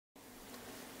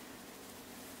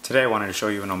Today I wanted to show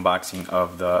you an unboxing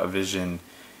of the Avision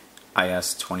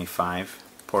IS25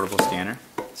 portable scanner.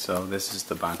 So this is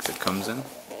the box it comes in.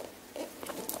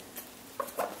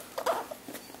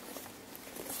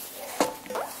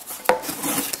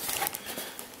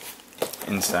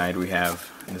 Inside we have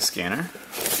the scanner.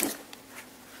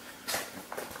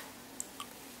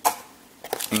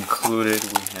 Included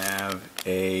we have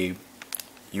a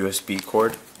USB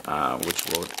cord which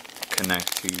will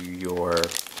connect to your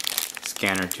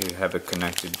scanner to have it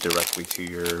connected directly to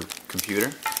your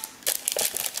computer.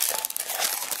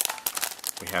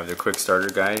 We have the quick starter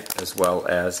guide as well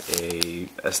as a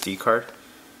SD card.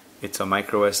 It's a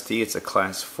micro SD, it's a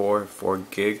class 4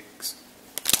 gigs.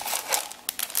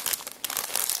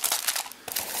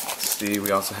 See, we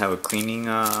also have a cleaning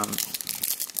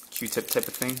Q-tip type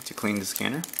of thing to clean the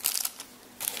scanner,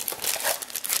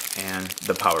 and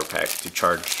the power pack to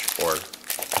charge or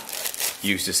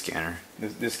use the scanner.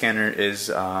 This scanner is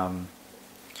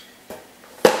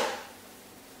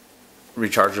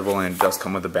rechargeable and it does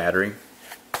come with a battery.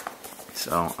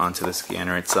 So onto the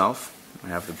scanner itself, we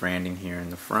have the branding here in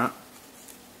the front.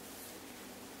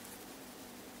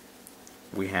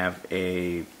 We have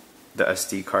the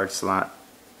SD card slot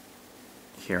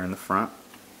here in the front.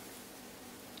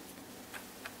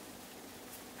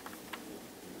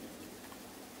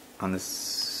 On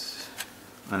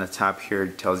the top here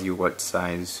it tells you what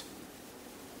size,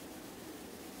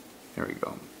 there we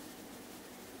go,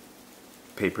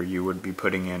 paper you would be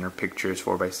putting in, or pictures,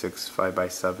 4x6,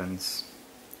 5x7s,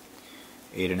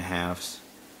 8.5s.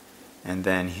 And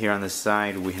then here on the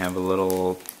side we have a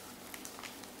little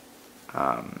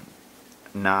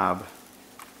knob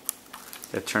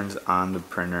that turns on the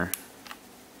printer.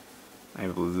 I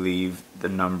believe the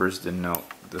numbers denote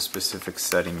the specific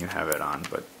setting you have it on,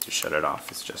 but to shut it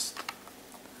off, it's just, it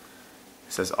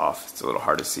says off. It's a little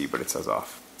hard to see, but it says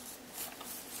off.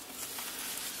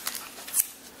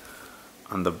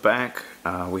 On the back,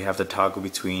 we have the toggle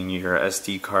between your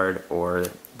SD card or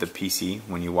the PC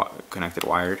when you connect it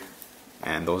wired,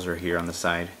 and those are here on the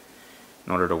side.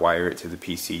 In order to wire it to the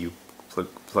PC, you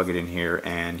plug it in here,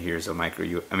 and here's a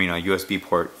USB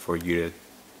port for you to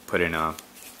put in a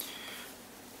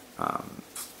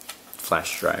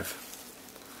flash drive.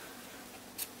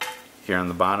 Here on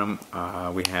the bottom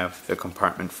we have the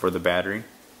compartment for the battery. It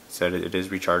said it is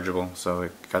rechargeable, so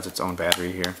it got its own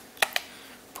battery here.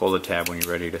 Pull the tab when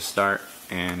you're ready to start,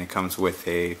 and it comes with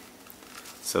a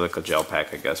silica gel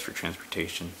pack, I guess, for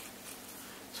transportation,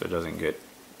 so it doesn't get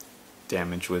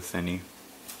damaged with any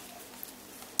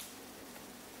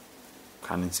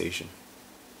condensation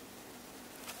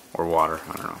or water,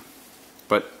 I don't know.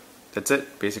 But that's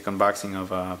it, basic unboxing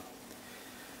of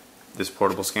this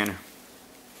portable scanner.